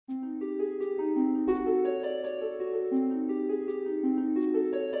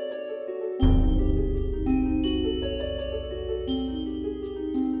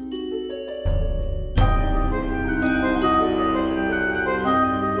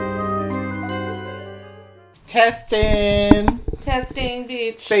Testing,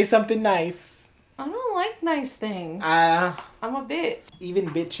 bitch. say something nice. I don't like nice things. I'm a bitch. Even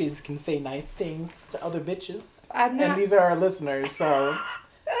bitches can say nice things to other bitches. I'm not. And these are our listeners, so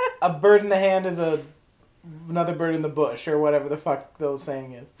a bird in the hand is another bird in the bush, or whatever the fuck the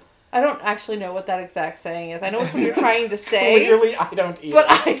saying is. I don't actually know what that exact saying is. I know it's what you're trying to say. Clearly, I don't either. But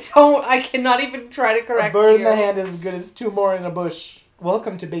I cannot even try to correct you. A bird in the hand is as good as two more in a bush.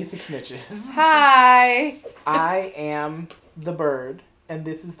 Welcome to Basic Snitches. Hi. I am the bird, and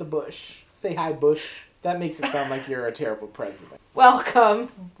this is the bush. Say hi, bush. That makes it sound like you're a terrible president.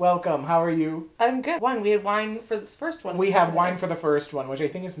 Welcome. Welcome. How are you? I'm good. We had wine for this first one. We have wine for the first one, which I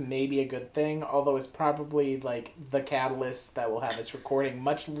think is maybe a good thing, although it's probably like the catalyst that will have us recording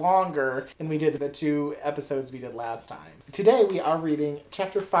much longer than we did the 2 episodes we did last time. Today we are reading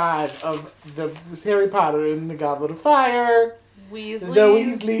Chapter 5 of the Harry Potter and the Goblet of Fire.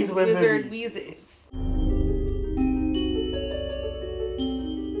 Weasley's Wizard Weezes.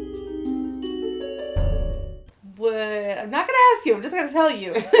 I'm not going to ask you. I'm just going to tell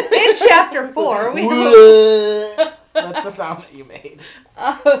you. In Chapter 4, we have... That's the sound that you made.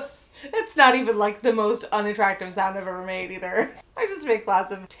 It's not even like the most unattractive sound I've ever made either. I just make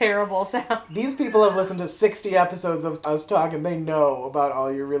lots of terrible sounds. These people have listened to 60 episodes of us talking. They know about all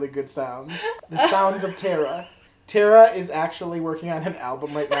your really good sounds. The sounds of Tara. Tara is actually working on an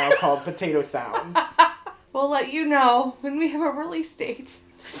album right now called Potato Sounds. We'll let you know when we have a release date.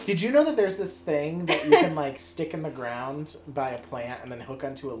 Did you know that there's this thing that you can like stick in the ground by a plant and then hook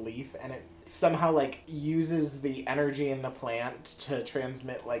onto a leaf, and it somehow like uses the energy in the plant to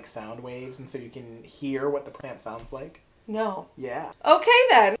transmit like sound waves, and so you can hear what the plant sounds like? No. Yeah. Okay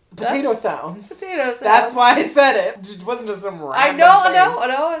then. Potato sounds. Potato sounds. That's why I said it. It wasn't just some random I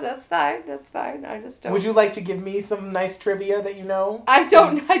know. That's fine. I just don't. Would you like to give me some nice trivia that you know? I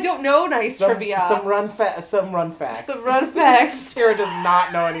don't know nice trivia. Some run facts. Some run facts. Tara does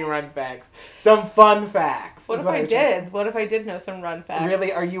not know any run facts. Some fun facts. What if I did? What if I did know some run facts?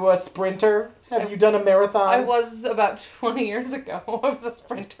 Really? Are you a sprinter? Have you done a marathon? I was about 20 years ago. I was a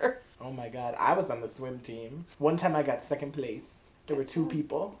sprinter. Oh my god, I was on the swim team. One time I got second place. There were 2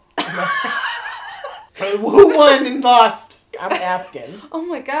 people. Who won and lost? I'm asking. Oh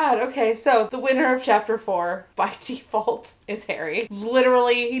my god, okay, so the winner of Chapter 4, by default, is Harry.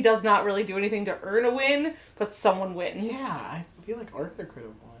 Literally, he does not really do anything to earn a win, but someone wins. Yeah, I feel like Arthur could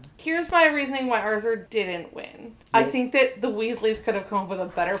have won. Here's my reasoning why Arthur didn't win. Yes. I think that the Weasleys could have come up with a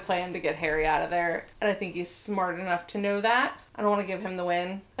better plan to get Harry out of there, and I think he's smart enough to know that. I don't want to give him the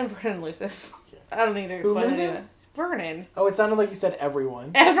win, and Vernon loses. Yeah. I don't need to explain Who loses? Vernon. Oh, it sounded like you said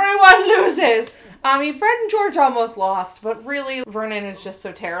everyone. Everyone loses! I mean, Fred and George almost lost, but really, Vernon is just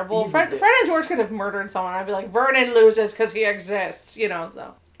so terrible. Fred and George could have murdered someone. I'd be like, Vernon loses because he exists,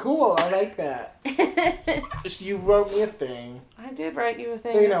 so. Cool, I like that. You wrote me a thing. I did write you a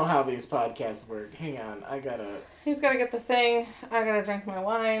thing. They know how these podcasts work. Hang on, He's gotta get the thing. I gotta drink my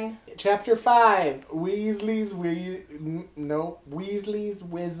wine. Chapter 5. Weasley's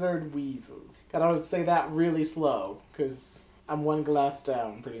Wizard Weasels. Gotta say that really slow, because I'm one glass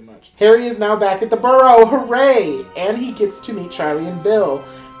down, pretty much. Harry is now back at the Burrow. Hooray! And he gets to meet Charlie and Bill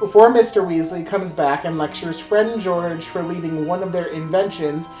before Mr. Weasley comes back and lectures Fred and George for leaving one of their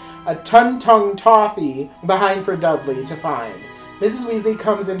inventions, a Tun-Tung Toffee, behind for Dudley to find. Mrs. Weasley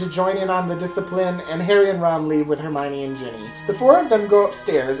comes in to join in on the discipline, and Harry and Ron leave with Hermione and Ginny. The 4 of them go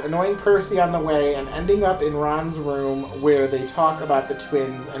upstairs, annoying Percy on the way and ending up in Ron's room where they talk about the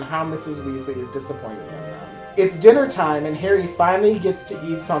twins and how Mrs. Weasley is disappointed in them. It's dinner time, and Harry finally gets to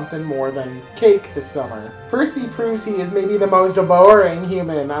eat something more than cake this summer. Percy proves he is maybe the most boring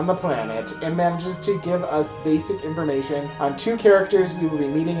human on the planet and manages to give us basic information on 2 characters we will be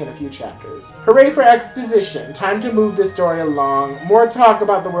meeting in a few chapters. Hooray for exposition! Time to move this story along. More talk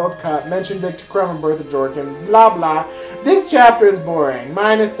about the World Cup, mention Victor Crumb and Bertha Jorkins, blah blah. This chapter is boring,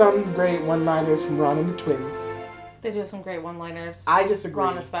 minus some great one-liners from Ron and the twins. They do some great one-liners. I disagree.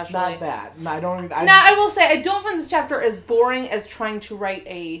 Ron especially. Not that. I will say, I don't find this chapter as boring as trying to write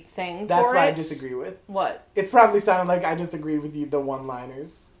a thing That's for what it. I disagree with. What? It's probably sounded like I disagreed with you, the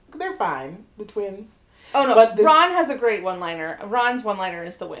one-liners. They're fine. The twins. Oh, no. But Ron has a great one-liner. Ron's one-liner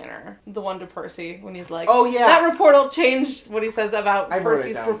is the winner. The one to Percy when he's like, oh, yeah. That report will change what he says about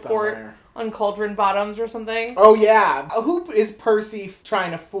Percy's report somewhere. On Cauldron Bottoms or something. Oh, yeah. Who is Percy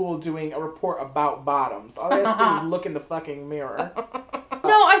trying to fool doing a report about bottoms? All he has to do is look in the fucking mirror.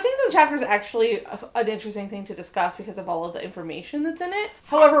 No, I think the chapter is actually an interesting thing to discuss because of all of the information that's in it.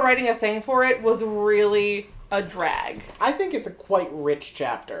 However, writing a thing for it was really a drag. I think it's a quite rich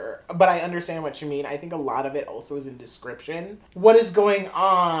chapter, but I understand what you mean. I think a lot of it also is in description. What is going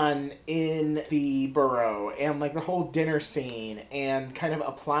on in the burrow and like the whole dinner scene and kind of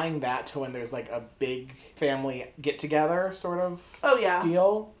applying that to when there's like a big family get together sort of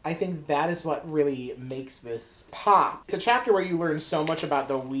deal. I think that is what really makes this pop. It's a chapter where you learn so much about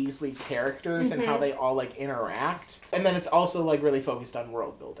the Weasley characters and how they all like interact. And then it's also like really focused on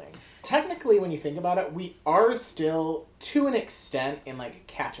world building. Technically, when you think about it, we are still, to an extent, in, like,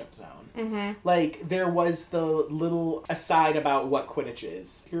 catch-up zone. Like, there was the little aside about what Quidditch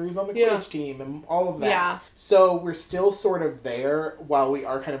is. Harry's on the Quidditch team and all of that. Yeah. So we're still sort of there while we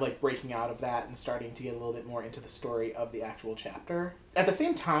are kind of, like, breaking out of that and starting to get a little bit more into the story of the actual chapter. At the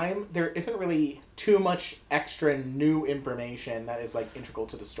same time, there isn't really too much extra new information that is, like, integral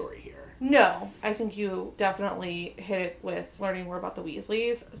to the story here. No, I think you definitely hit it with learning more about the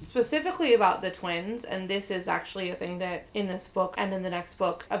Weasleys, specifically about the twins, and this is actually a thing that in this book and in the next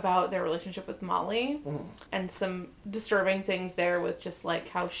book about their relationship with Molly, and some disturbing things there with just like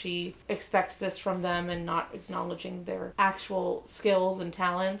how she expects this from them and not acknowledging their actual skills and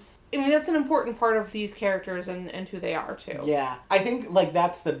talents. I mean, that's an important part of these characters and who they are, too. Yeah. I think, like,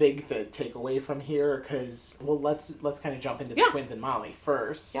 that's the big takeaway from here, because, well, let's kind of jump into the twins and Molly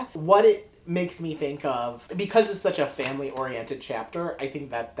first. Yeah. What it makes me think of, because it's such a family-oriented chapter, I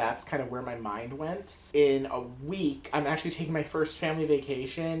think that that's kind of where my mind went. In a week, I'm actually taking my first family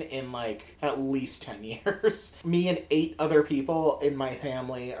vacation in, like, at least 10 years. Me and 8 other people in my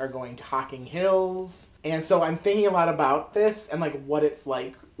family are going to Hocking Hills. And so I'm thinking a lot about this and, like, what it's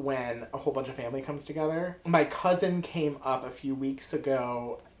like when a whole bunch of family comes together. My cousin came up a few weeks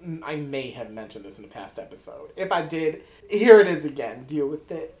ago. I may have mentioned this in a past episode. If I did, here it is again. Deal with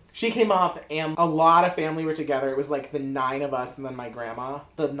it. She came up and a lot of family were together. It was like the 9 of us and then my grandma.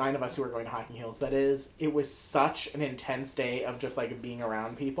 The 9 of us who were going to Hocking Hills, that is. It was such an intense day of just like being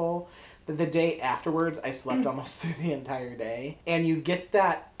around people. The day afterwards, I slept almost through the entire day. And you get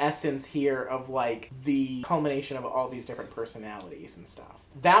that essence here of, like, the culmination of all these different personalities and stuff.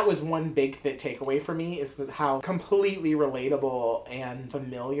 That was one big takeaway for me, is that how completely relatable and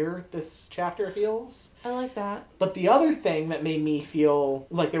familiar this chapter feels. I like that. But the other thing that made me feel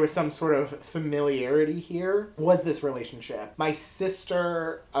like there was some sort of familiarity here was this relationship. My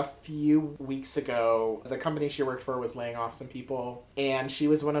sister, a few weeks ago, the company she worked for was laying off some people, and she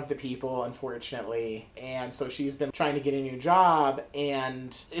was one of the people, unfortunately, and so she's been trying to get a new job.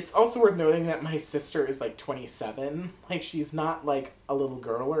 And it's also worth noting that my sister is like 27. Like, she's not like a little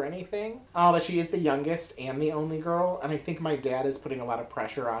girl or anything, but she is the youngest and the only girl, and I think my dad is putting a lot of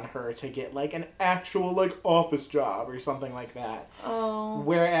pressure on her to get like an actual like office job or something like that.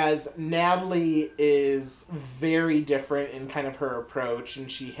 Whereas Natalie is very different in kind of her approach, and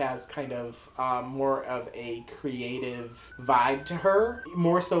she has kind of more of a creative vibe to her,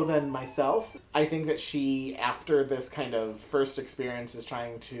 more so than myself. I think that she, after this kind of first experience, is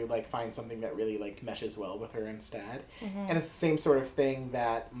trying to like find something that really like meshes well with her instead. And it's the same sort of thing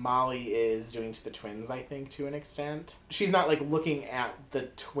that Molly is doing to the twins, I think, to an extent. She's not like looking at the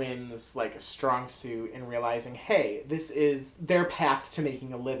twins like a strong suit and realizing, hey, this is their path to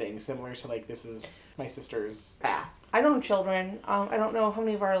making a living, similar to like this is my sister's path. I don't have children. I don't know how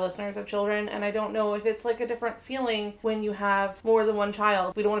many of our listeners have children, and I don't know if it's like a different feeling when you have more than one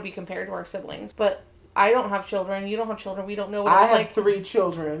child. We don't want to be compared to our siblings, but I don't have children. You don't have children. We don't know what it's like. I have 3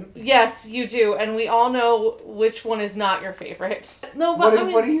 children. Yes, you do, and we all know which one is not your favorite. No, but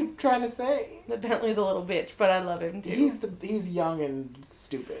what are you trying to say? That Bentley's a little bitch, but I love him too. He's young and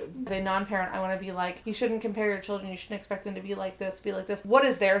stupid. As a non-parent, I want to be like, you shouldn't compare your children. You shouldn't expect them to be like this, be like this. What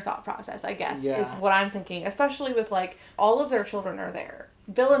is their thought process, I guess, is what I'm thinking. Especially with, like, all of their children are there.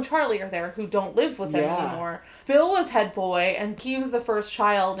 Bill and Charlie are there, who don't live with them anymore. Bill was head boy, and he was the first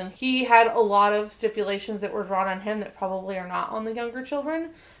child, and he had a lot of stipulations that were drawn on him that probably are not on the younger children.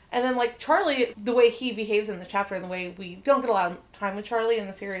 And then, like, Charlie, the way he behaves in the chapter and the way we don't get a lot of time with Charlie in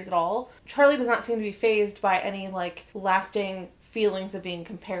the series at all, Charlie does not seem to be fazed by any, like, lasting feelings of being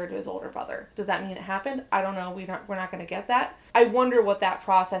compared to his older brother. Does that mean it happened? I don't know. We're not going to get that. I wonder what that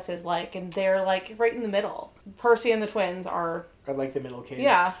process is like, and they're, like, right in the middle. Percy and the twins are like the middle kids.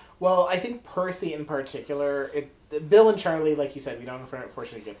 Yeah. Well, I think Percy in particular, Bill and Charlie, like you said, we don't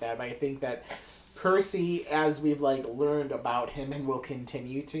unfortunately get that, but I think that Percy, as we've like learned about him and will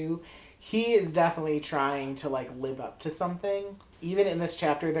continue to, he is definitely trying to like live up to something. Even in this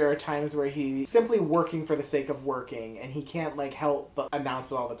chapter, there are times where he's simply working for the sake of working, and he can't like help but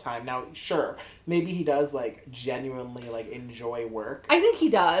announce it all the time. Now, sure, maybe he does like genuinely like enjoy work. I think he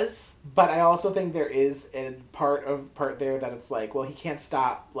does. But I also think there is a part there that it's like, well, he can't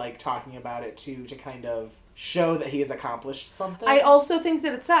stop like talking about it too, to kind of show that he has accomplished something. I also think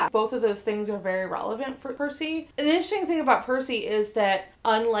that it's that. Both of those things are very relevant for Percy. An interesting thing about Percy is that,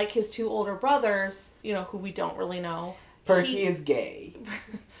 unlike his two older brothers, who we don't really know... Percy is gay.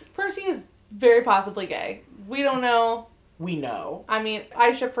 Percy is very possibly gay. We don't know. We know. I mean,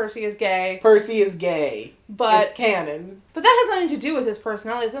 I ship Percy is gay. Percy is gay. But it's canon. But that has nothing to do with his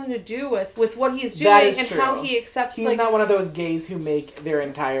personality. It has nothing to do with what he's doing and true. How he accepts. He's not one of those gays who make their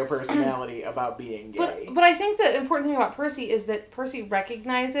entire personality about being gay. But I think the important thing about Percy is that Percy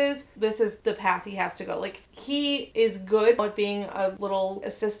recognizes this is the path he has to go. Like, he is good at being a little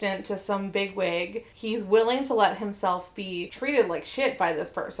assistant to some bigwig. He's willing to let himself be treated like shit by this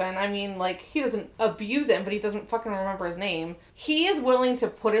person. I mean, like, he doesn't abuse him, but he doesn't fucking remember his name. He is willing to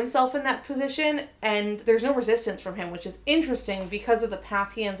put himself in that position, and there's no resistance from him, which is interesting because of the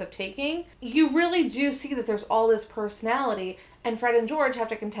path he ends up taking. You really do see that there's all this personality, and Fred and George have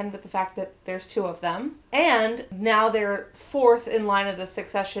to contend with the fact that there's two of them, and now they're fourth in line of the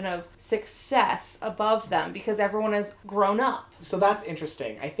succession of success above them because everyone has grown up. So that's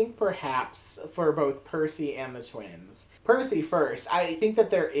interesting. I think perhaps for both Percy and the twins, Percy first, I think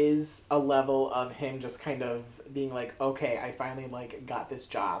that there is a level of him just kind of being like, okay, I finally, got this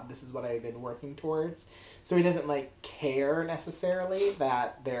job. This is what I've been working towards. So he doesn't, care necessarily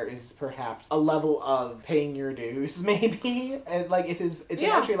that there is perhaps a level of paying your dues, maybe. And, it's an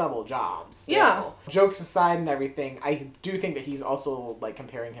entry-level job. Still. Yeah. Jokes aside and everything, I do think that he's also,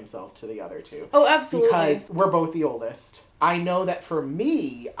 comparing himself to the other two. Oh, absolutely. Because we're both the oldest. I know that for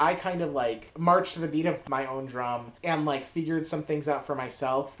me, I kind of marched to the beat of my own drum and figured some things out for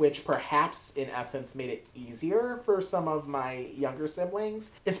myself, which perhaps in essence made it easier for some of my younger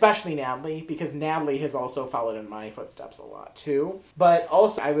siblings, especially Natalie, because Natalie has also followed in my footsteps a lot too. But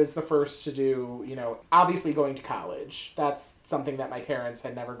also I was the first to do, obviously going to college. That's something that my parents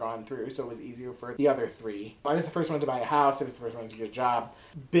had never gone through, so it was easier for the other three. I was the first one to buy a house. I was the first one to get a job.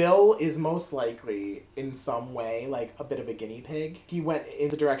 Bill is most likely in some way a bit of a guinea pig. He went in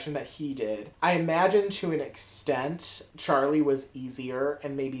the direction that he did. I imagine to an extent Charlie was easier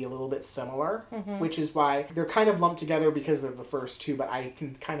and maybe a little bit similar, which is why they're kind of lumped together because they're the first two, but I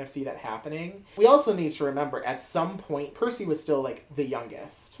can kind of see that happening. We also need to remember at some point Percy was still the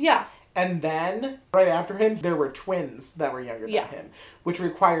youngest. Yeah. And then right after him there were twins that were younger than him, which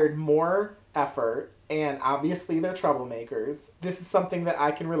required more effort. And obviously they're troublemakers. This is something that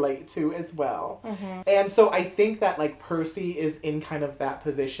I can relate to as well. Mm-hmm. And so I think that Percy is in kind of that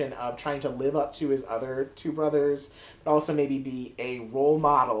position of trying to live up to his other two brothers, but also maybe be a role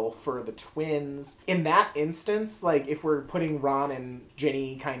model for the twins. In that instance, if we're putting Ron and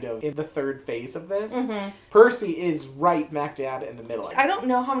Ginny kind of in the third phase of this, Percy is right smack dab in the middle. I don't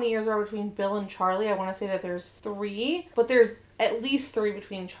know how many years are between Bill and Charlie. I want to say that there's 3, but there's at least 3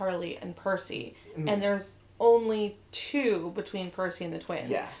 between Charlie and Percy. Mm-hmm. And there's only 2 between Percy and the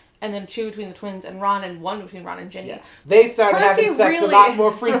twins. Yeah. And then 2 between the twins and Ron, and 1 between Ron and Ginny. Yeah. They started Percy having sex really, a lot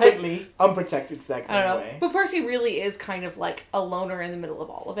more frequently. Right. Unprotected sex anyway. But Percy really is kind of a loner in the middle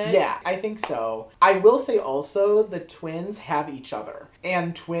of all of it. Yeah, I think so. I will say also the twins have each other.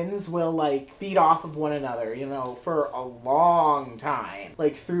 And twins will feed off of one another, for a long time.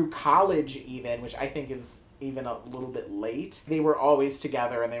 Through college even, which I think is even a little bit late. They were always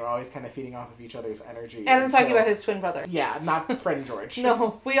together and they were always kind of feeding off of each other's energy. Adam's talking about his twin brother. Yeah, not Fred and George.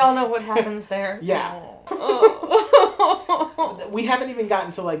 No, we all know what happens there. Yeah. We haven't even gotten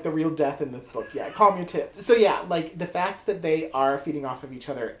to the real death in this book yet. Calm your tip. So yeah, the fact that they are feeding off of each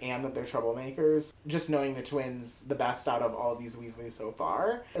other and that they're troublemakers, just knowing the twins the best out of all of these Weasleys so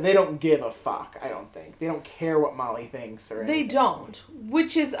far, they don't give a fuck, I don't think. They don't care what Molly thinks or anything. They don't,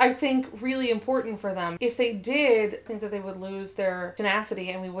 which is, I think, really important for them. If they did, I think that they would lose their tenacity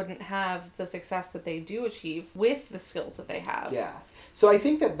and we wouldn't have the success that they do achieve with the skills that they have. Yeah. So I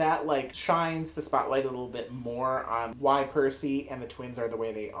think that shines the spotlight a little bit more on why Percy and the twins are the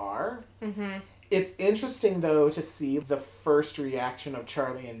way they are. Mm-hmm. It's interesting, though, to see the first reaction of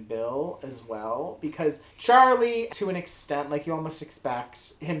Charlie and Bill as well, because Charlie, to an extent, you almost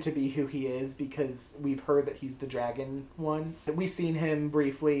expect him to be who he is, because we've heard that he's the dragon one. We've seen him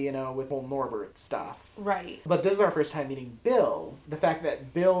briefly, with whole Norbert stuff. Right. But this is our first time meeting Bill. The fact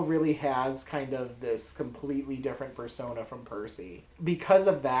that Bill really has kind of this completely different persona from Percy. Because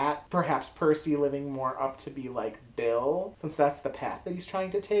of that, perhaps Percy living more up to be like Bill, since that's the path that he's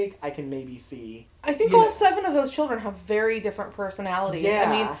trying to take, I can maybe see. I think all 7 of those children have very different personalities. Yeah.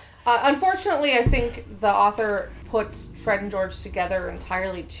 I mean, unfortunately, I think the author puts Fred and George together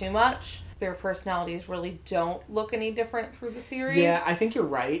entirely too much. their personalities really don't look any different through the series. Yeah, I think you're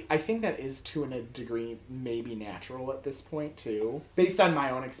right. I think that is to a degree maybe natural at this point too, based on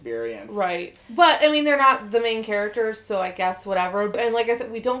my own experience. Right. But, I mean, they're not the main characters, so I guess whatever. And like I said,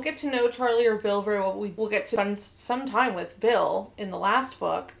 we don't get to know Charlie or Bill very well. We'll get to spend some time with Bill in the last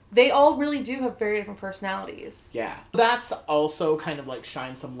book. They all really do have very different personalities. Yeah. That's also kind of like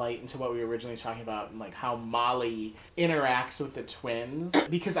shine some light into what we were originally talking about and like how Molly interacts with the twins.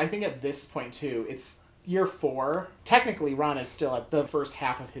 Because I think at this point too, it's year 4. Technically, Ron is still at the first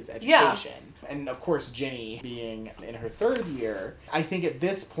half of his education. Yeah. And of course, Ginny being in her 3rd year. I think at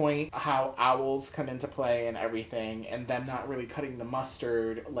this point, how owls come into play and everything, and them not really cutting the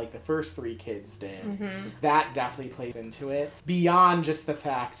mustard like the first 3 kids did, that definitely plays into it. Beyond just the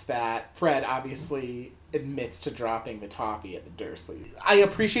fact that Fred obviously admits to dropping the toffee at the Dursleys. I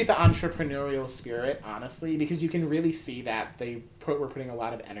appreciate the entrepreneurial spirit, honestly, because you can really see that we're putting a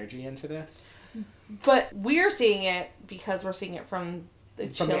lot of energy into this. But we're seeing it because we're seeing it from the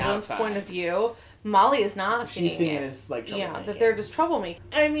children's point of view. Molly is not seeing it. She's seeing it as, like, troublemaking. Yeah, that they're just troublemaking.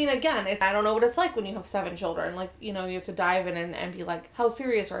 I mean, again, I don't know what it's like when you have 7 children. Like, you know, you have to dive in and be like, how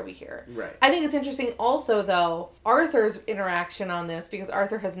serious are we here? Right. I think it's interesting also, though, Arthur's interaction on this, because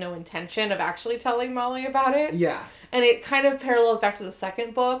Arthur has no intention of actually telling Molly about it. Yeah. And it kind of parallels back to the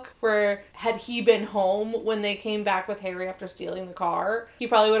second book, where had he been home when they came back with Harry after stealing the car, he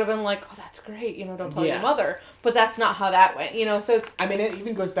probably would have been like, oh, that's great, you know, don't tell your mother. But that's not how that went, you know, so it's... I mean, it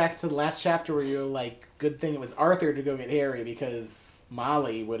even goes back to the last chapter where you're like, good thing it was Arthur to go get Harry, because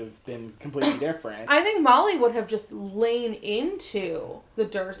Molly would have been completely different. I think Molly would have just lain into the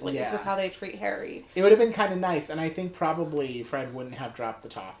Dursleys with how they treat Harry. It would have been kind of nice, and I think probably Fred wouldn't have dropped the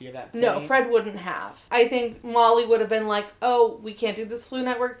toffee at that point. No, Fred wouldn't have. I think Molly would have been like, oh, we can't do this Floo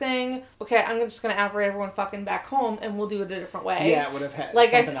Network thing. Okay, I'm just going to apparate everyone fucking back home, and we'll do it a different way. Yeah, it would have had like,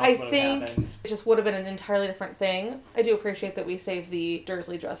 something else would have think happened. It just would have been an entirely different thing. I do appreciate that we saved the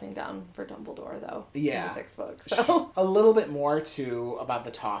Dursley dressing down for Dumbledore, though. Yeah. In the 6th book, so... A little bit more, too, about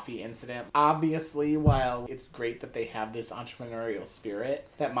the toffee incident. Obviously, while it's great that they have this entrepreneurial spirit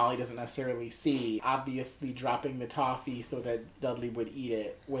that Molly doesn't necessarily see, obviously dropping the toffee so that Dudley would eat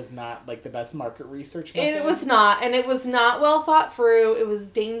it was not, like, the best market research method. It was not, and it was not well thought through. It was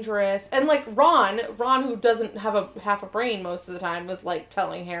dangerous. And, like, Ron, who doesn't have half a brain most of the time, was, like,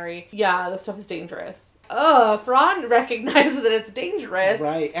 telling Harry, yeah, this stuff is dangerous. If Ron recognizes that it's dangerous.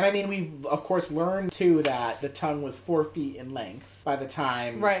 Right. And I mean, we've, of course, learned, too, that the tongue was 4 feet in length by the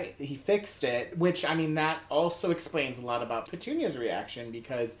time he fixed it, which, I mean, that also explains a lot about Petunia's reaction,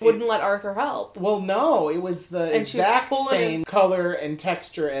 because... Wouldn't let Arthur help. Well, no, it was the exact same color and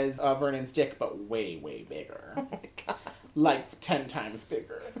texture as Vernon's dick, but way, way bigger. Oh my god. Like 10 times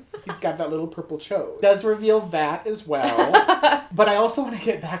bigger. He's got that little purple chose. Does reveal that as well. But I also want to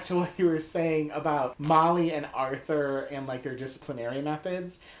get back to what you were saying about Molly and Arthur and like their disciplinary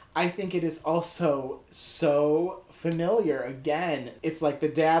methods. I think it is also so familiar. Again, it's like the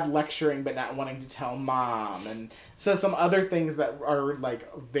dad lecturing but not wanting to tell mom, and so some other things that are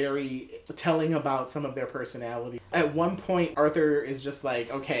like very telling about some of their personality. At one point, Arthur is just like,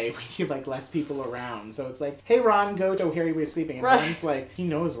 okay, we need like less people around. So it's like, hey Ron, go to Harry was sleeping. And Ron's like, he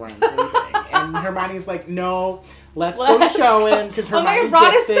knows where I'm sleeping. And Hermione's like, no, let's go show him, because Hermione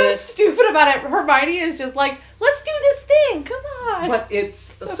Ron gets is so stupid about it. Hermione is just like, let's do this thing, come on. But it's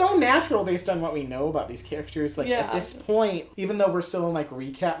so natural based on what we know about these characters. Like at this point, even though we're still in like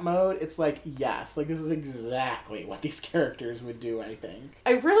recap mode, it's like, yes, like this is exactly what these characters would do, I think.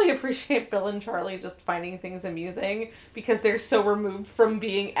 I really appreciate Bill and Charlie just finding things amusing because they're so removed from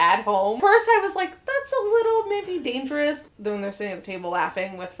being at home. First I was like, that's a little maybe dangerous. Then when they're sitting at the table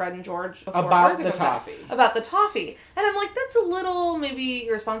laughing with Fred and George about the toffee. About the toffee. And I'm like, that's a little maybe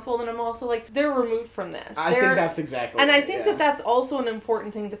irresponsible. And then I'm also like, they're removed from this. I think that's exactly And I think that that's also an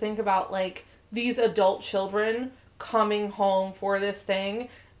important thing to think about, like, these adult children coming home for this thing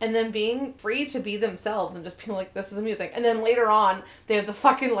and then being free to be themselves and just being like, this is amusing. And then later on, they have the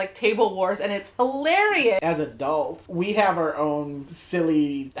fucking, like, table wars, and it's hilarious. As adults, we have our own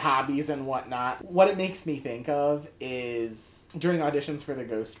silly hobbies and whatnot. What it makes me think of is during auditions for the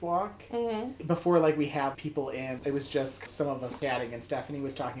Ghost Walk, before, like, we have people in, it was just some of us chatting, and Stephanie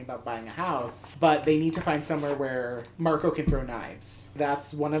was talking about buying a house, but they need to find somewhere where Marco can throw knives.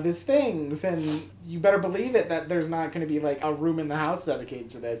 That's one of his things, and you better believe it that there's not going to be, like, a room in the house dedicated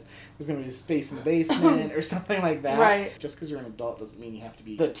to this. There's going to be a space in the basement or something like that. Right. Just because you're an adult doesn't mean you have to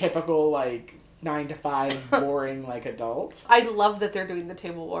be the typical, like, 9 to 5 boring like adult. I love that they're doing the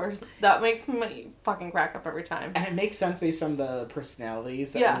table wars. That makes me fucking crack up every time. And it makes sense based on the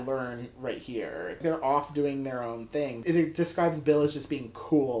personalities that we learn right here. They're off doing their own thing. It describes Bill as just being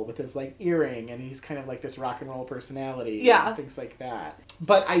cool with his like earring, and he's kind of like this rock and roll personality and things like that.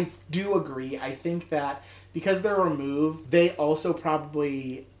 But I do agree. I think that because they're removed, they also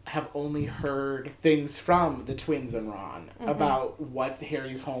probably have only heard things from the twins and Ron about what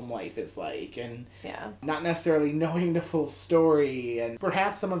Harry's home life is like, and not necessarily knowing the full story, and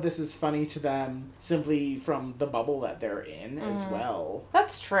perhaps some of this is funny to them simply from the bubble that they're in as well.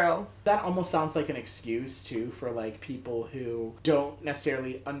 That's true. That almost sounds like an excuse too for like people who don't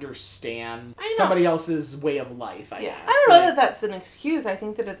necessarily understand somebody else's way of life, I guess. I don't know that that's an excuse. I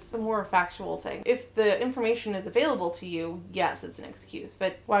think that it's a more factual thing. If the information is available to you, yes, it's an excuse,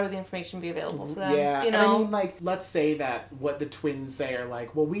 but why would the information be available to them? Yeah, you know? and I mean, like, let's say that what the twins say are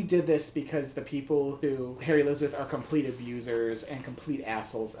like, well, we did this because the people who Harry lives with are complete abusers and complete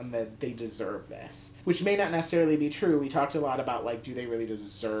assholes, and that they deserve this. Which may not necessarily be true. We talked a lot about, like, do they really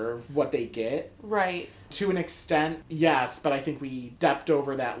deserve what they get? Right. To an extent, yes, but I think we stepped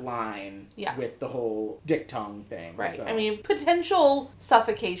over that line with the whole dick tongue thing. Right. So. I mean, potential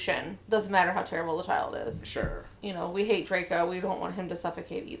suffocation. Doesn't matter how terrible the child is. Sure. You know, we hate Draco. We don't want him to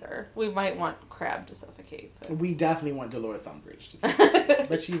suffocate either. We might want Crabbe to suffocate. But... We definitely want Dolores Umbridge to suffocate.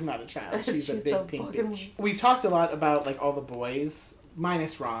 But she's not a child. She's a big pink bitch. We've talked a lot about, like, all the boys...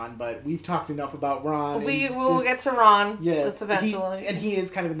 Minus Ron, but we've talked enough about Ron. We will get to Ron. Yes, eventually. He is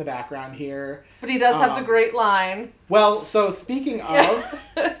kind of in the background here. But he does have the great line. Well, so speaking of,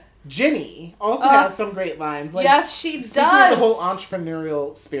 Ginny also has some great lines. Like, yes, she does. Speaking of the whole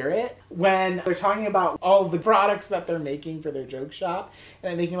entrepreneurial spirit, when they're talking about all the products that they're making for their joke shop, and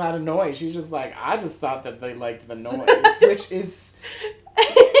they're making a lot of noise, she's just like, I just thought that they liked the noise, which is...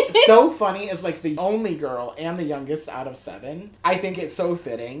 so funny as like the only girl and the youngest out of 7. I think it's so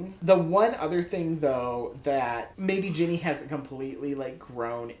fitting. The one other thing though that maybe Ginny hasn't completely like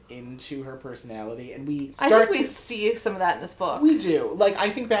grown into her personality, and we see some of that in this book. We do. Like I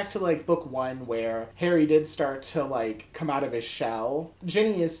think back to like book 1 where Harry did start to like come out of his shell.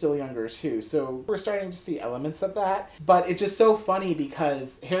 Ginny is still younger too, so we're starting to see elements of that. But it's just so funny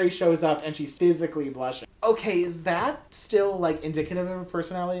because Harry shows up and she's physically blushing. Okay, is that still like indicative of her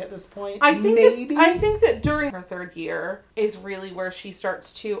personality at this point? I think that during her 3rd year is really where she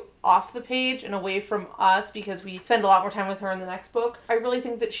starts to off the page and away from us, because we spend a lot more time with her in the next book. I really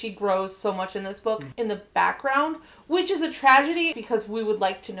think that she grows so much in this book in the background, which is a tragedy because we would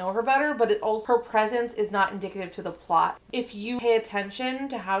like to know her better, but it also, her presence is not indicative to the plot. If you pay attention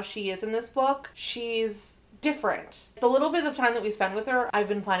to how she is in this book, she's different. The little bit of time that we spend with her, I've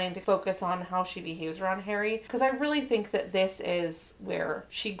been planning to focus on how she behaves around Harry, because I really think that this is where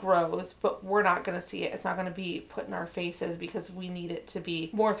she grows, but we're not going to see it. It's not going to be put in our faces because we need it to be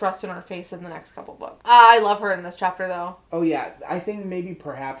more thrust in our face in the next couple books. I love her in this chapter though. Oh yeah, I think maybe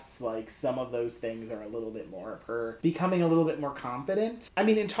perhaps like some of those things are a little bit more of her becoming a little bit more confident. I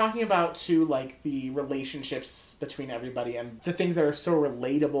mean, in talking about too like the relationships between everybody and the things that are so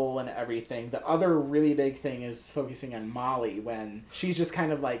relatable and everything, the other really big thing is focusing on Molly when she's just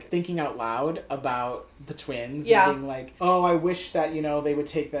kind of like thinking out loud about the twins and being like, oh, I wish that, you know, they would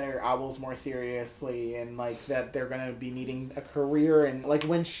take their owls more seriously, and like that they're gonna be needing a career. And like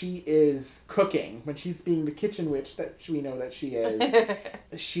when she is cooking, when she's being the kitchen witch that we know that she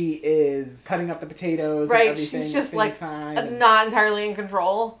is cutting up the potatoes and everything. She's just like time. Not entirely in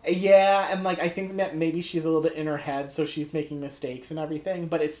control. Yeah, and like I think that maybe she's a little bit in her head, so she's making mistakes and everything,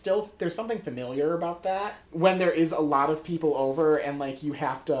 but it's still, there's something familiar about that when there is a lot of people over and like you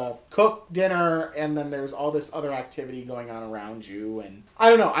have to cook dinner and then there's all this other activity going on around you. And I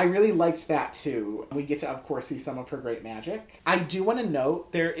don't know, I really liked that too. We get to of course see some of her great magic. I do want to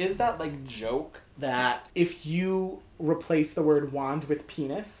note there is that like joke that if you replace the word wand with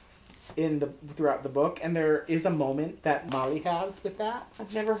penis throughout the book, and there is a moment that Molly has with that.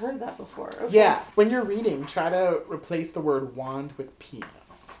 I've never heard that before. Okay. Yeah, when you're reading, try to replace the word wand with penis.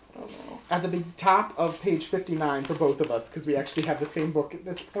 Oh, no. At the big top of page 59 for both of us, because we actually have the same book at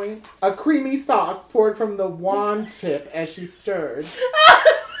this point. A creamy sauce poured from the wand tip as she stirred.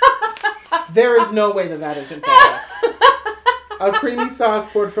 There is no way that isn't there. A creamy sauce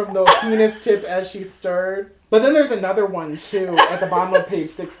poured from the penis tip as she stirred. But then there's another one, too, at the bottom of page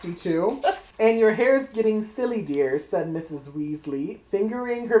 62. And your hair's getting silly, dear, said Mrs. Weasley,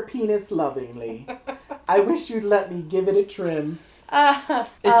 fingering her penis lovingly. I wish you'd let me give it a trim.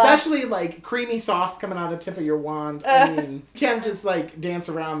 Especially like creamy sauce coming out of the tip of your wand. I mean, you can't just like dance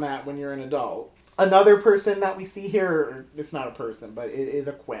around that when you're an adult. Another person that we see here, it's not a person, but it is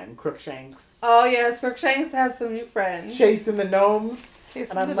a Quinn, Crookshanks. Oh yes, Crookshanks has some new friends. Chasing the gnomes.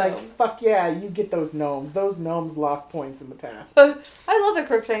 Chasing and I'm the like, gnomes. fuck yeah, you get those gnomes. Those gnomes lost points in the past. I love that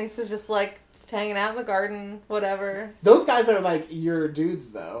Crookshanks is just hanging out in the garden, whatever. Those guys are like your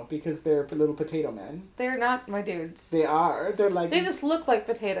dudes though, because they're little potato men. They're not my dudes. They are. They're like... They just look like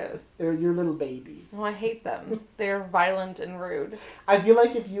potatoes. They're your little babies. Oh, I hate them. They're violent and rude. I feel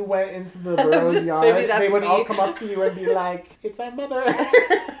like if you went into the Burrows Just- yard, maybe that's they would me. all come up to you and be like, it's our mother.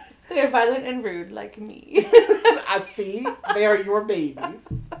 They're violent and rude like me. I see. They are your babies.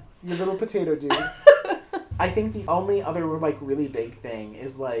 Your little potato dudes. I think the only other really big thing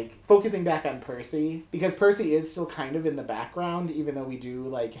is focusing back on Percy, because Percy is still kind of in the background, even though we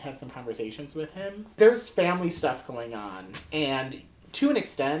do have some conversations with him. There's family stuff going on, and to an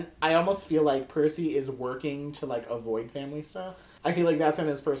extent, I almost feel like Percy is working to avoid family stuff. I feel like that's in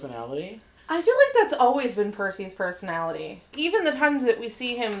his personality. I feel like that's always been Percy's personality. Even the times that we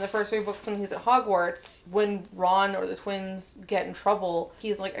see him in the first 3 books when he's at Hogwarts, when Ron or the twins get in trouble,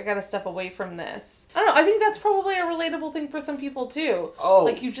 he's like, I gotta step away from this. I don't know, I think that's probably a relatable thing for some people too. Oh.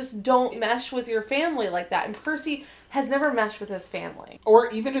 You just don't mesh with your family like that. And Percy has never meshed with his family. Or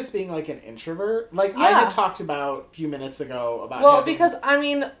even just being an introvert. I Yeah. had talked about a few minutes ago about Well, having... because,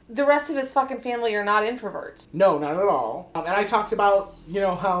 the rest of his fucking family are not introverts. No, not at all. And I talked about,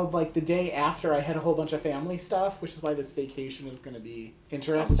 how, the day after I had a whole bunch of family stuff, which is why this vacation is going to be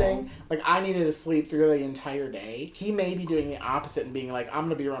interesting. I needed to sleep through the entire day. He may be doing the opposite and being I'm going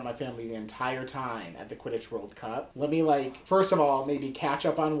to be around my family the entire time at the Quidditch World Cup. Let me, first of all, maybe catch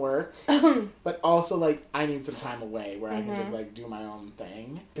up on work, but also, I need some time away where I can just, do my own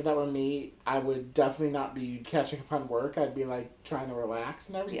thing. If that were me, I would definitely not be catching up on work. I'd be, trying to relax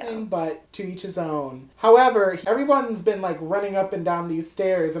and everything, Yeah. but to each his own. However, everyone's been, running up and down these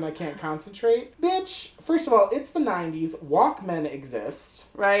stairs and I can't concentrate. Bitch, first of all, it's the 90s. Walkmen exist.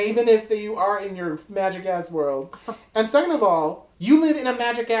 Right? Even if you are in your magic-ass world. And second of all, you live in a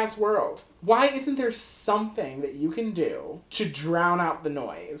magic-ass world. Why isn't there something that you can do to drown out the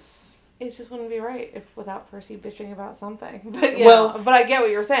noise? It just wouldn't be right if without Percy bitching about something. But yeah, but I get what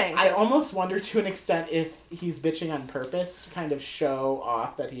you're saying. I almost wonder to an extent if he's bitching on purpose to kind of show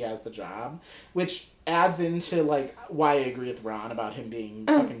off that he has the job, which adds into why I agree with Ron about him being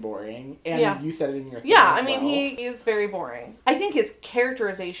fucking boring. And you said it in your thing Yeah, as well. he is very boring. I think his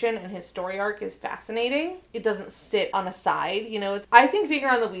characterization and his story arc is fascinating. It doesn't sit on a side, I think being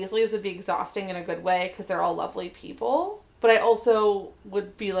around the Weasleys would be exhausting in a good way because they're all lovely people. But I also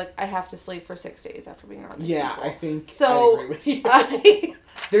would be I have to sleep for 6 days after being around these people. I think So, I agree with you.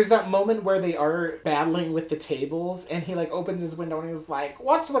 There's that moment where they are battling with the tables, and he opens his window and he's like,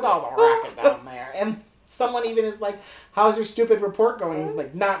 "What's with all the racket down there?" And someone even is like, "How's your stupid report going?" He's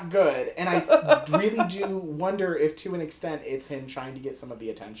like, "Not good." And I really do wonder if, to an extent, it's him trying to get some of the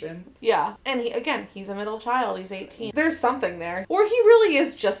attention. Yeah. And he's a middle child. He's 18. There's something there. Or he really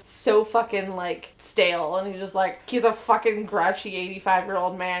is just so fucking, stale. And he's just he's a fucking grouchy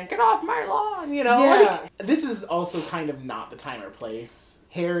 85-year-old man. Get off my lawn, Yeah. This is also kind of not the time or place.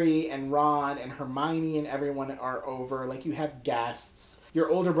 Harry and Ron and Hermione and everyone are over. You have guests. Your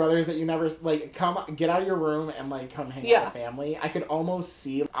older brothers that you never, come, get out of your room and, come hang out with family. I could almost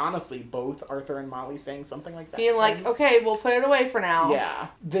see, honestly, both Arthur and Molly saying something like that. Being okay, we'll put it away for now. Yeah.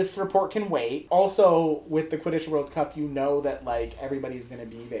 This report can wait. Also, with the Quidditch World Cup, that, everybody's going to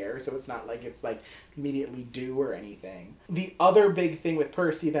be there. So it's not it's, immediately due or anything. The other big thing with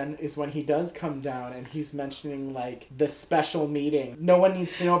Percy, then, is when he does come down and he's mentioning, the special meeting. No one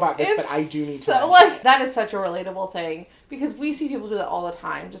needs to know about this, but I do need to mention it. That is such a relatable thing. Because we see people do that all the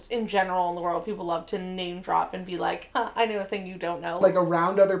time. Just in general in the world, people love to name drop and be I know a thing you don't know.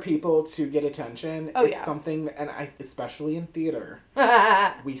 Around other people to get attention. Oh, it's yeah. something, and especially in theater,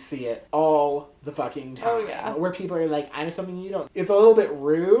 we see it all the fucking time. Oh, yeah. Where people are I know something you don't. It's a little bit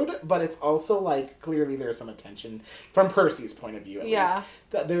rude, but it's also clearly there's some attention from Percy's point of view, at least.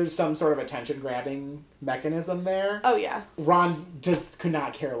 That there's some sort of attention grabbing mechanism there. Oh, yeah. Ron just could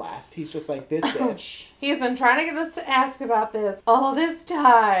not care less. He's just this bitch. He's been trying to get us to ask about this all this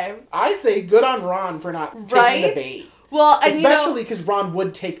time. I say good on Ron for not taking the bait. Well, and especially because Ron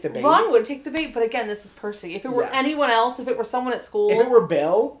would take the bait. Ron would take the bait, but again, this is Percy. If it were anyone else, if it were someone at school... If it were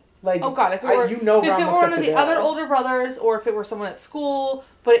Bill... oh god, if it were, if it were one of the other older brothers, or if it were someone at school,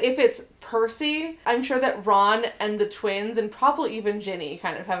 but if it's Percy, I'm sure that Ron and the twins, and probably even Ginny,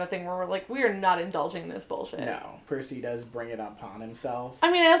 kind of have a thing where we're we are not indulging this bullshit. No, Percy does bring it upon himself.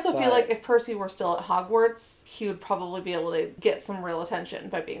 I mean, I also feel like if Percy were still at Hogwarts, he would probably be able to get some real attention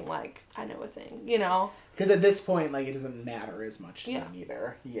by being I know a thing, Because at this point, like, it doesn't matter as much to Yeah. them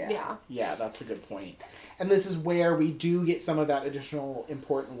either. Yeah. Yeah, that's a good point. And this is where we do get some of that additional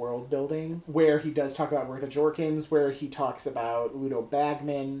important world building, where he does talk about Bertha Jorkins, where he talks about Ludo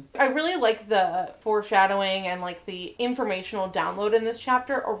Bagman. I really like the foreshadowing and like the informational download in this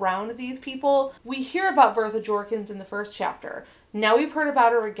chapter around these people. We hear about Bertha Jorkins in the first chapter. Now we've heard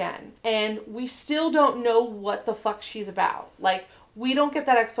about her again, and we still don't know what the fuck she's about. Like, we don't get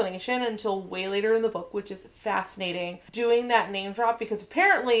that explanation until way later in the book, which is fascinating. Doing that name drop, because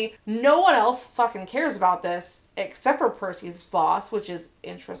apparently no one else fucking cares about this except for Percy's boss, which is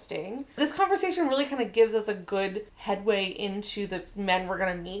interesting. This conversation really kind of gives us a good headway into the men we're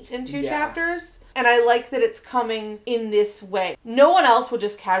going to meet in 2 chapters. And I like that it's coming in this way. No one else would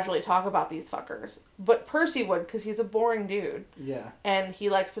just casually talk about these fuckers. But Percy would, because he's a boring dude. Yeah. And he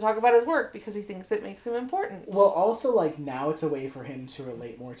likes to talk about his work because he thinks it makes him important. Well, also, like, now it's a way for him to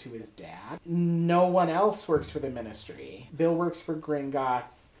relate more to his dad. No one else works for the Ministry. Bill works for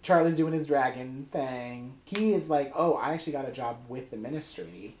Gringotts. Charlie's doing his dragon thing. He is like, oh, I actually got a job with the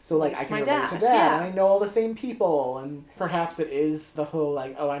Ministry. So, like, I can relate to Dad. Yeah. And I know all the same people. And perhaps it is the whole,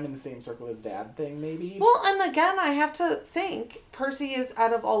 like, oh, I'm in the same circle as Dad thing, maybe. Well, and again, I have to think Percy is,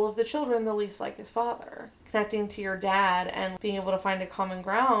 out of all of the children, the least like his father. Connecting to your dad and being able to find a common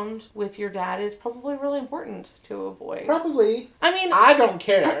ground with your dad is probably really important to a boy. Probably. I mean, I don't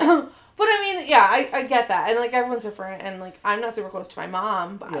care. But I mean, yeah, I get that. And, like, everyone's different. And, like, I'm not super close to my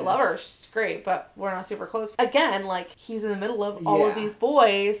mom, but I love her. She's great, but we're not super close. Again, like, he's in the middle of all of these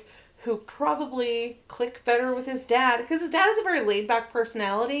boys who probably click better with his dad. Because his dad has a very laid-back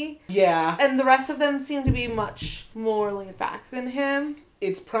personality. Yeah. And the rest of them seem to be much more laid-back than him.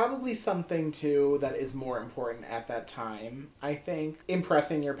 It's probably something, too, that is more important at that time, I think.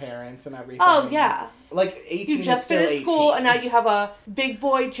 Impressing your parents and everything. Oh, yeah. Like, 18 You just is still finished 18. school, and now you have a big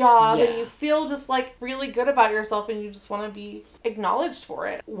boy job, Yeah. and you feel just, like, really good about yourself, and you just want to be acknowledged for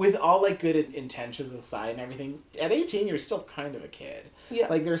it. With all, like, good intentions aside and everything, at 18, you're still kind of a kid. Yeah.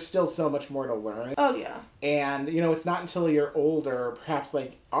 Like, there's still so much more to learn. Oh, yeah. And, you know, it's not until you're older, perhaps,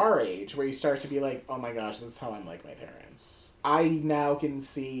 like, our age, where you start to be like, oh my gosh, this is how I'm like my parents. I now can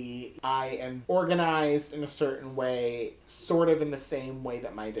see I am organized in a certain way, sort of in the same way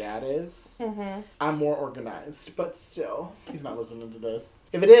that my dad is. Mm-hmm. I'm more organized, but still, he's not listening to this.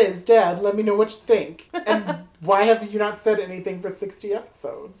 If it is, Dad, let me know what you think. And why have you not said anything for 60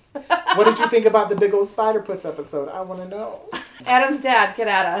 episodes? What did you think about the Big Ol' Spider Puss episode? I want to know. Adam's dad, get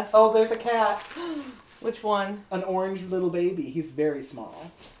at us. Oh, there's a cat. Which one? An orange little baby. He's very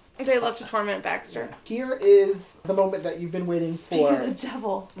small. They love to torment Baxter. Here is the moment that you've been waiting Speaking for. of the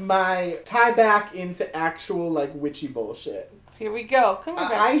devil. My tie back into actual, like, witchy bullshit. Here we go. Come on,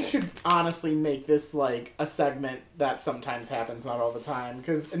 Baxter. I should honestly make this, like, a segment that sometimes happens, not all the time,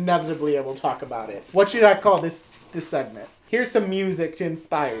 because inevitably I will talk about it. What should I call this segment? Here's some music to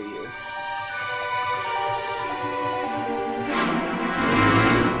inspire you.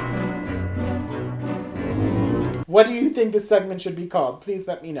 What do you think this segment should be called? Please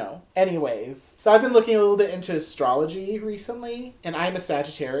let me know. Anyways, so I've been looking a little bit into astrology recently, and I'm a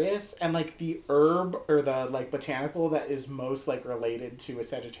Sagittarius, and, like, the herb or the, like, botanical that is most, like, related to a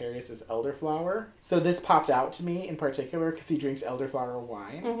Sagittarius is elderflower. So this popped out to me in particular because he drinks elderflower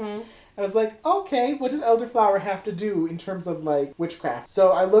wine. Mm-hmm. I was like, okay, what does elderflower have to do in terms of, like, witchcraft?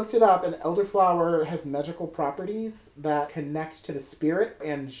 So I looked it up, and elderflower has magical properties that connect to the spirit,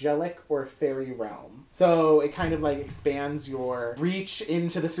 angelic, or fairy realm. So it kind of, like, expands your reach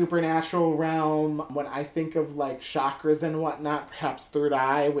into the supernatural realm. When I think of, like, chakras and whatnot, perhaps third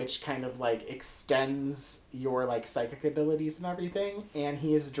eye, which kind of, like, extends your, like, psychic abilities and everything. And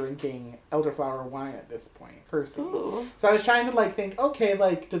he is drinking elderflower wine at this point, Percy. Ooh. So I was trying to, like, think, okay,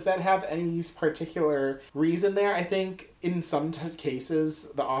 like, does that have any particular reason there? I think in some cases,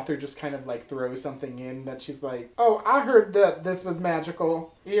 the author just kind of, like, throws something in that she's like, oh, I heard that this was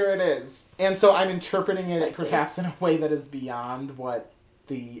magical. Here it is. And so I'm interpreting it perhaps in a way that is beyond what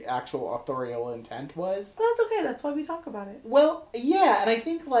the actual authorial intent was. But that's okay. That's why we talk about it. Well, yeah, and I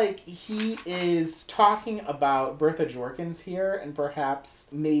think, like, he is talking about Bertha Jorkins here and perhaps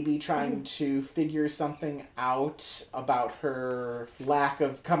maybe trying to figure something out about her lack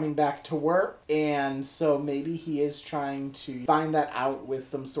of coming back to work. And so maybe he is trying to find that out with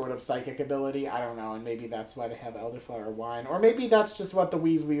some sort of psychic ability. I don't know, and maybe that's why they have elderflower wine. Or maybe that's just what the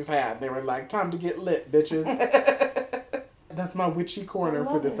Weasleys had. They were like, time to get lit, bitches. That's my witchy corner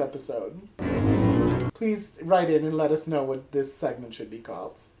for this episode. Please write in and let us know what this segment should be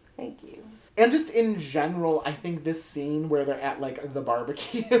called. Thank you. And just in general, I think this scene where they're at, like, the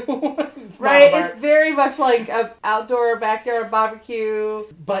barbecue. It's it's very much like an outdoor backyard barbecue.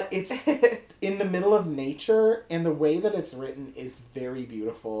 But it's in the middle of nature, and the way that it's written is very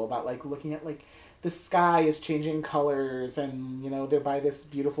beautiful. About, like, looking at, like, the sky is changing colors, and, you know, they're by this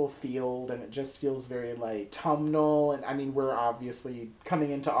beautiful field, and it just feels very, like, autumnal. And, I mean, we're obviously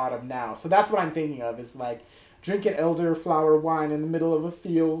coming into autumn now. So that's what I'm thinking of, is, like, drinking elderflower wine in the middle of a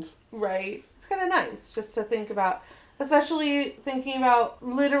field. Right. It's kind of nice just to think about. Especially thinking about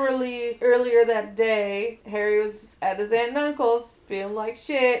literally earlier that day, Harry was at his aunt and uncle's, feeling like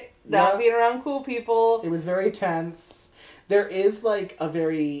shit, not being around cool people. It was very tense. There is, like, a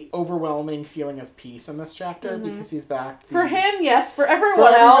very overwhelming feeling of peace in this chapter because he's back. For him, yes. For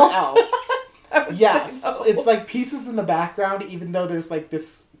everyone else. Yes. It's like pieces in the background, even though there's, like,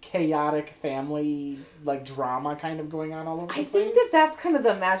 this chaotic family, like, drama kind of going on all over the place. I think that that's kind of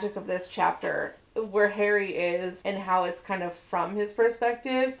the magic of this chapter, where Harry is and how it's kind of from his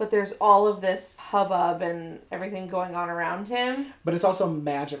perspective, but there's all of this hubbub and everything going on around him. But it's also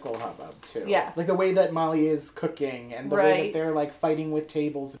magical hubbub, too. Yes. Like the way that Molly is cooking and the way that they're, like, fighting with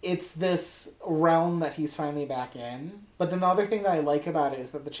tables. It's this realm that he's finally back in. But then the other thing that I like about it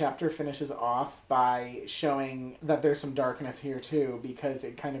is that the chapter finishes off by showing that there's some darkness here, too, because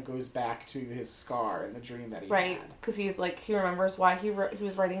it kind of goes back to his scar and the dream that he had. Right, because he's like, he remembers why he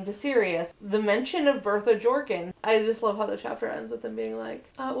was writing to Sirius. The mention of Bertha Jorkin, I just love how the chapter ends with him being like,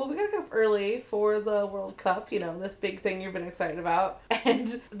 well, we gotta get up early for the World Cup, you know, this big thing you've been excited about.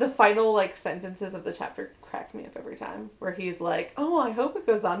 And the final, like, sentences of the chapter crack me up every time, where he's like, oh, I hope it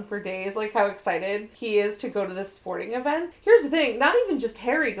goes on for days, like how excited he is to go to this sporting event. Here's the thing, not even just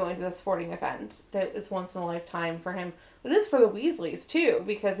Harry going to the sporting event that is once in a lifetime for him, but it is for the Weasleys too,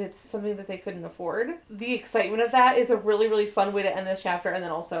 because it's something that they couldn't afford. The excitement of that is a really, really fun way to end this chapter, and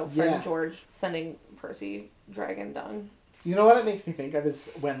then also Fred and George sending Percy dragon dung. You know what it makes me think of is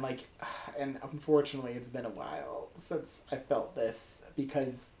when, like, and unfortunately it's been a while since I felt this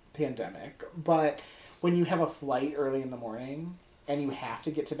because pandemic, but when you have a flight early in the morning and you have to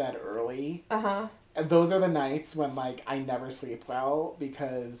get to bed early, those are the nights when, like, I never sleep well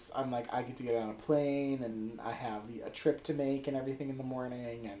because I'm like, I get to get on a plane and I have a trip to make and everything in the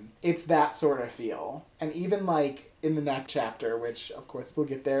morning, and it's that sort of feel. And even, like, in the next chapter, which, of course, we'll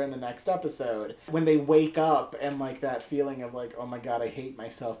get there in the next episode, when they wake up and, like, that feeling of, like, oh my god, I hate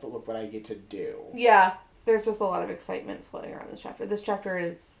myself, but look what I get to do. Yeah, there's just a lot of excitement floating around this chapter. This chapter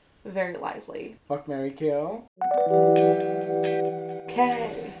is very lively. Fuck, marry, kill.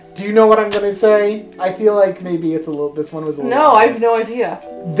 Okay. Do you know what I'm gonna say? I feel like maybe this one was a little... No, I have no idea.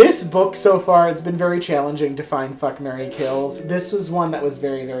 This book so far, it's been very challenging to find fuck, marry, kills. This was one that was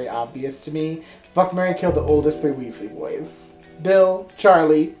very, very obvious to me. Fuck, marry, kill the oldest three Weasley boys. Bill,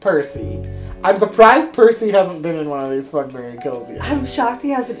 Charlie, Percy. I'm surprised Percy hasn't been in one of these fuck, marry, kills yet. I'm shocked he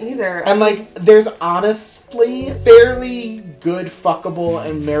hasn't either. And, like, there's honestly fairly good fuckable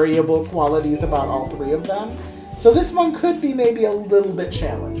and marryable qualities about all three of them. So this one could be maybe a little bit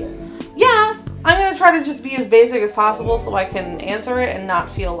challenging. Yeah, I'm going to try to just be as basic as possible so I can answer it and not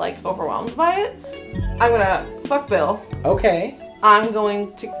feel, like, overwhelmed by it. I'm going to fuck Bill. Okay. I'm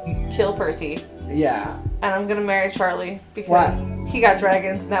going to kill Percy. Yeah. And I'm going to marry Charlie because he got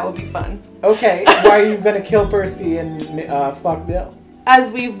dragons and that would be fun. Okay, why are you going to kill Percy and fuck Bill? As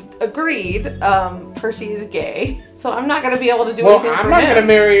we've agreed, Percy is gay, so I'm not going to be able to do anything for him. Well, I'm not going to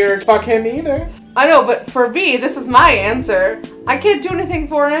marry or fuck him either. I know, but for me, this is my answer. I can't do anything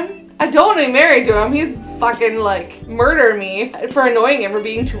for him. I don't want to be married to him. He'd fucking, like, murder me for annoying him or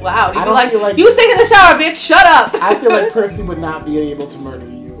being too loud. He'd be like, you sing in the shower, bitch, shut up! I feel like Percy would not be able to murder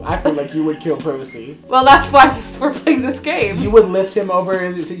you. I feel like you would kill Percy. Well, that's why we're playing this game. You would lift him over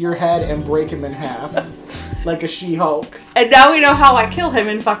your head and break him in half. Like a She-Hulk. And now we know how I kill him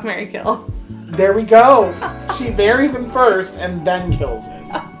in Fuck, Marry, Kill. There we go. She marries him first and then kills him.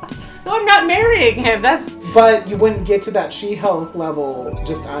 No, I'm not marrying him. But you wouldn't get to that She-Hulk level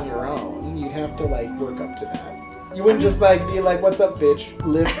just on your own. You'd have to, like, work up to that. You wouldn't just, like, be like, what's up, bitch?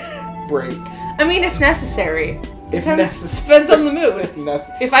 Lift, break. I mean, if necessary. Depends on the mood.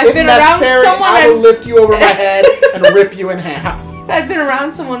 If I've been around someone, I will lift you over my head and rip you in half. If I'd been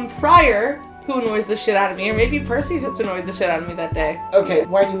around someone prior who annoys the shit out of me, or maybe Percy just annoyed the shit out of me that day. Okay,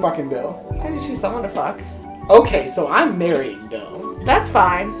 why are you fucking Bill? I just choose someone to fuck. Okay, so I'm marrying Bill. That's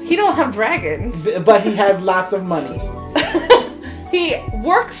fine. He don't have dragons. But he has lots of money. He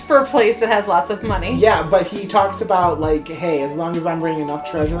works for a place that has lots of money. Yeah, but he talks about, like, hey, as long as I'm bringing enough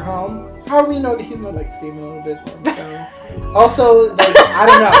treasure home. How do we know that he's not, like, saving a little bit for himself? Also, like, I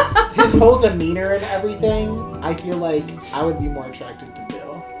don't know. His whole demeanor and everything, I feel like I would be more attracted to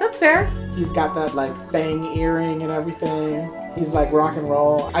Bill. That's fair. He's got that, like, fang earring and everything. He's like rock and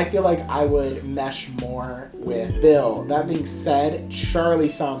roll. I feel like I would mesh more with Bill. That being said, Charlie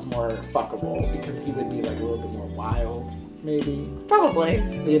sounds more fuckable because he would be like a little bit more wild, maybe. Probably.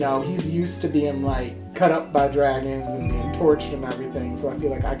 You know, he's used to being like cut up by dragons and being tortured and everything, so I feel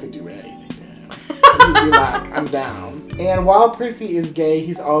like I could do anything to him. And he'd be like, I'm down. And while Percy is gay,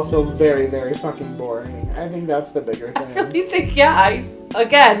 he's also very, very fucking boring. I think that's the bigger thing. I really think, yeah,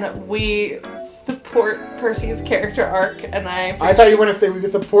 again, we support Percy's character arc, and I thought you were going to say we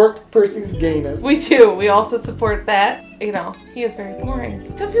support Percy's gayness. We do. We also support that. You know, he is very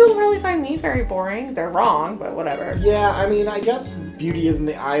boring. Some people really find me very boring. They're wrong, but whatever. Yeah, I mean, I guess beauty is in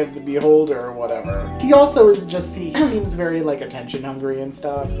the eye of the beholder or whatever. He also is just, he seems very, like, attention hungry and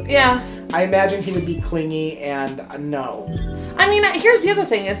stuff. Yeah. I imagine he would be clingy and no. I mean, here's the other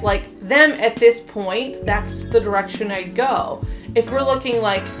thing is, like, them at this point, that's the direction I'd go. If we're looking,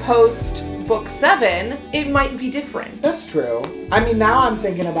 like, post book 7, it might be different. That's true. I mean, now I'm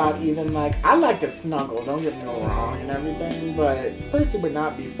thinking about even, like, I like to snuggle, don't get me wrong and everything, but Percy would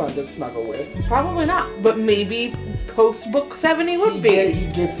not be fun to snuggle with. Probably not, but maybe post book 7 he would be. He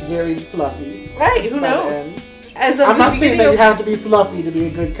gets very fluffy. Right, who knows? I'm not saying that you have to be fluffy to be a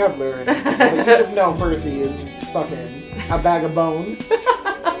good cuddler, or anything, but you just know Percy is fucking a bag of bones.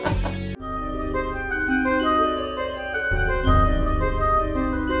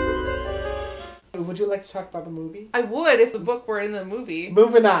 Would you like to talk about the movie? I would if the book were in the movie.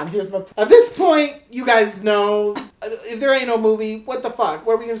 Moving on. At this point, you guys know, if there ain't no movie, what the fuck?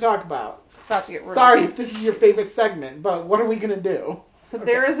 What are we going to talk about? It's about to get rude. Sorry if this is your favorite segment, but what are we going to do? Okay.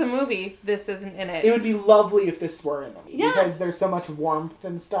 There is a movie. This isn't in it. It would be lovely if this were in the movie. Yes. Because there's so much warmth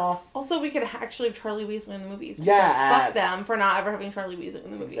and stuff. Also, we could actually have Charlie Weasley in the movies. Yes. Fuck them for not ever having Charlie Weasley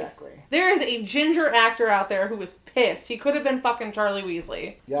in the movies. Exactly. There is a ginger actor out there who was pissed. He could have been fucking Charlie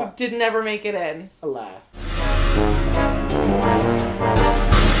Weasley. Yeah. Who did never make it in. Alas.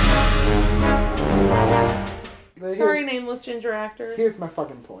 Sorry, nameless ginger actor. Here's my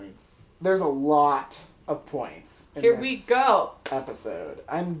fucking points. There's a lot of points in Here this we go. episode.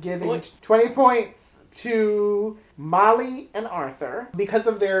 I'm giving 20 points to Molly and Arthur. Because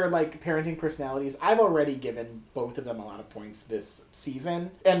of their, like, parenting personalities, I've already given both of them a lot of points this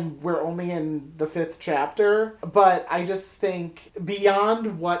season. And we're only in the 5th chapter. But I just think,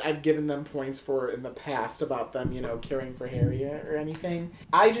 beyond what I've given them points for in the past about them, you know, caring for Harry or anything,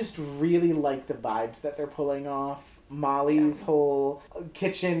 I just really like the vibes that they're pulling off. Molly's whole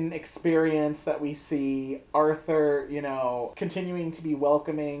kitchen experience that we see, Arthur, you know, continuing to be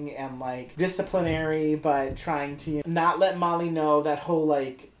welcoming and, like, disciplinary, but trying to not let Molly know that whole,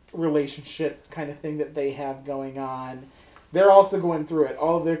 like, relationship kind of thing that they have going on. They're also going through it.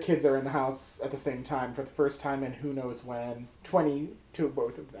 All of their kids are in the house at the same time for the first time in who knows when. 20 to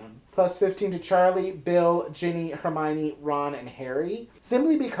both of them. Plus 15 to Charlie, Bill, Ginny, Hermione, Ron, and Harry.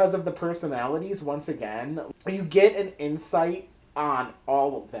 Simply because of the personalities, once again, you get an insight on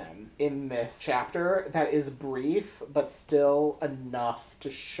all of them in this chapter that is brief, but still enough to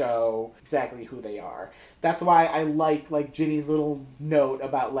show exactly who they are. That's why I like Ginny's little note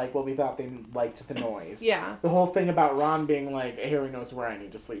about, like, well, we thought they liked the noise. Yeah. The whole thing about Ron being like, Harry knows where I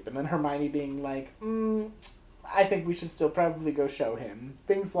need to sleep. And then Hermione being like, I think we should still probably go show him.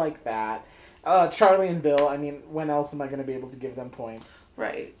 Things like that. Charlie and Bill, I mean, when else am I going to be able to give them points?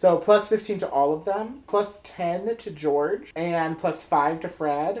 Right. So plus 15 to all of them, plus 10 to George, and plus 5 to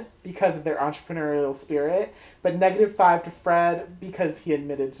Fred because of their entrepreneurial spirit, but negative 5 to Fred because he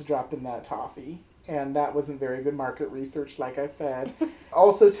admitted to dropping that toffee. And that wasn't very good market research, like I said.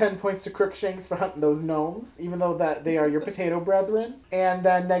 Also 10 points to Crookshanks for hunting those gnomes, even though that they are your potato brethren. And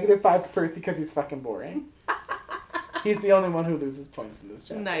then negative 5 to Percy because he's fucking boring. He's the only one who loses points in this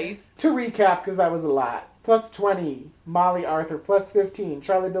chapter. Nice. To recap, because that was a lot. Plus 20, Molly, Arthur. Plus 15,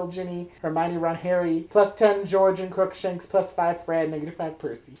 Charlie, Bill, Ginny, Hermione, Ron, Harry. Plus 10, George and Crookshanks. Plus 5, Fred. Negative 5,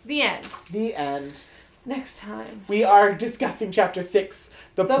 Percy. The end. The end. Next time. We are discussing Chapter 6,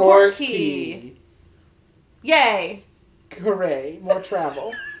 The Portkey. Yay. Hooray. More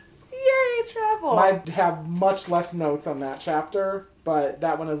travel. Yay, travel. I have much less notes on that chapter, but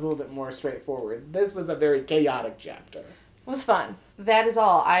that one is a little bit more straightforward. This was a very chaotic chapter. It was fun. That is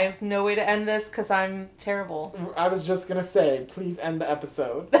all. I have no way to end this because I'm terrible. I was just going to say, please end the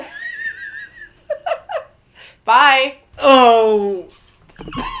episode. Bye. Oh.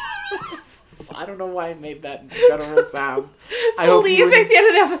 I don't know why I made that guttural sound. Please make the end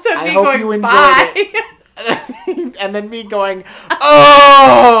of the episode me going, you bye. It. And then me going,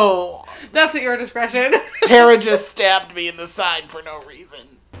 oh! That's at your discretion. Tara just stabbed me in the side for no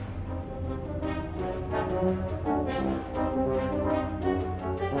reason.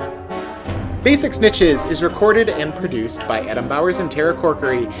 Basic Snitches is recorded and produced by Adam Bowers and Tara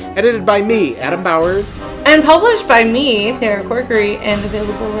Corkery, edited by me, Adam Bowers. And published by me, Tara Corkery, and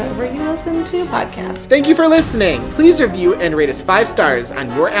available wherever you listen to podcasts. Thank you for listening. Please review and rate us 5 stars on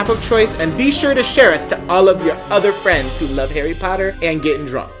your app of choice, and be sure to share us to all of your other friends who love Harry Potter and getting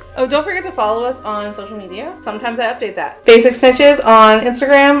drunk. Oh, don't forget to follow us on social media. Sometimes I update that. Basic Snitches on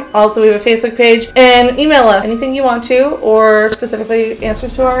Instagram. Also, we have a Facebook page. And email us anything you want to, or specifically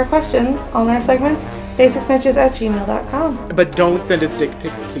answers to our questions on our segments. BasicSnitches@gmail.com. But don't send us dick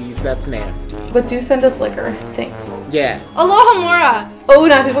pics, please. That's nasty. But do send us liquor. Thanks. Yeah. Aloha Mora! Oh,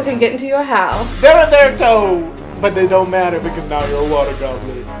 now people can get into your house. They're on their toe, but they don't matter because now you're a water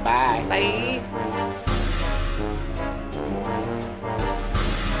goblin. Bye. Bye.